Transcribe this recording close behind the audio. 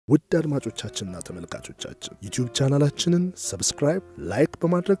ውድ አድማጮቻችንና ተመልካቾቻችን ዩቲዩብ ቻናላችንን ሰብስክራይብ ላይክ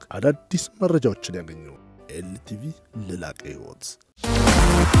በማድረግ አዳዲስ መረጃዎችን ያገኙ LTV ለላቀ ህይወት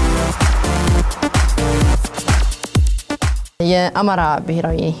የአማራ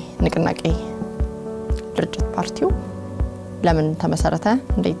ብሔራዊ ንቅናቄ ድርጅት ፓርቲው ለምን ተመሰረተ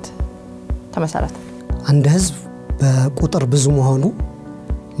እንዴት ተመሰረተ አንድ ህዝብ በቁጥር ብዙ መሆኑ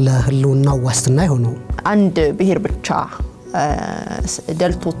ለህልውና ዋስትና ይሆነው አንድ ብሔር ብቻ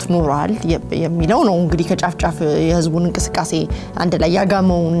ደልቶት ኖራል የሚለው ነው እንግዲህ ከጫፍጫፍ የህዝቡን እንቅስቃሴ አንድ ላይ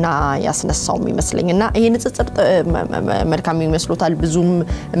ያጋመውና ያስነሳው የሚመስለኝና ይሄ ንጽጽር መልካም ይመስሎታል ብዙም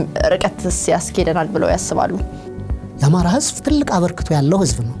ርቀት ሲያስኬደናል ብለው ያስባሉ የአማራ ህዝብ ትልቅ አበርክቶ ያለው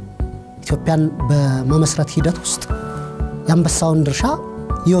ህዝብ ነው ኢትዮጵያን በመመስረት ሂደት ውስጥ የአንበሳውን ድርሻ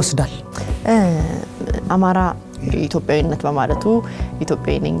ይወስዳል አማራ ኢትዮጵያዊነት በማለቱ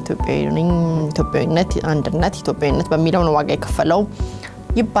ኢትዮጵያዊነት አንድነት ኢትዮጵያዊነት በሚለው ነው ዋጋ የከፈለው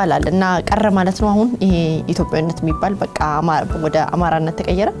ይባላልና ቀረ ማለት ነው አሁን ይሄ ኢትዮጵያዊነት የሚባል በቃ ወደ አማራነት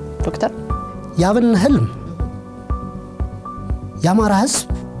ተቀየረ ዶክተር የአብን ህልም የአማራ ህዝብ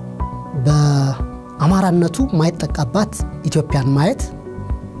በአማራነቱ ማይጠቃባት ኢትዮጵያን ማየት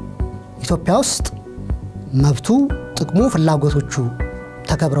ኢትዮጵያ ውስጥ መብቱ ጥቅሙ ፍላጎቶቹ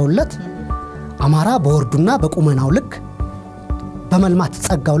ተከብረውለት አማራ በወርዱና በቁመናው ልክ በመልማት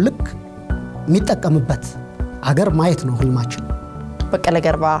ጸጋው ልክ የሚጠቀምበት አገር ማየት ነው ህልማችን በቀለ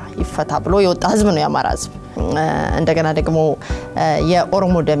ገርባ ይፈታ ብሎ የወጣ ህዝብ ነው የአማራ ህዝብ እንደገና ደግሞ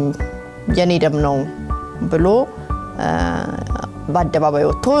የኦሮሞ ደም የኔ ደም ነው ብሎ በአደባባይ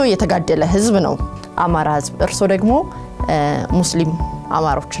ወጥቶ የተጋደለ ህዝብ ነው አማራ ህዝብ እርሶ ደግሞ ሙስሊም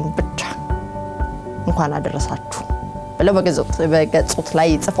አማሮችን ብቻ እንኳን አደረሳችሁ ብለው በገጹት ላይ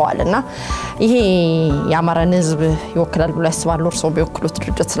ጽፈዋልና ይሄ የአማራን ህዝብ ይወክላል ብሎ ያስባሉ እርሶ በወክሉት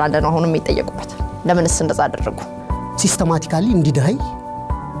ድርጅት ስላለ ነው አሁንም የሚጠየቁበት ለምንስ እንደዛ አደረጉ ሲስተማቲካሊ እንዲደህይ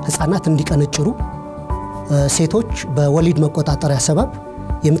ህፃናት እንዲቀነጭሩ ሴቶች በወሊድ መቆጣጠሪያ ሰበብ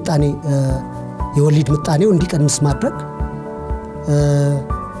የወሊድ ምጣኔው እንዲቀንስ ማድረግ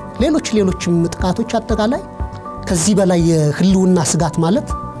ሌሎችም ጥቃቶች አጠቃላይ ከዚህ በላይ ህልውና ስጋት ማለት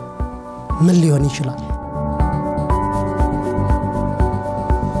ምን ሊሆን ይችላል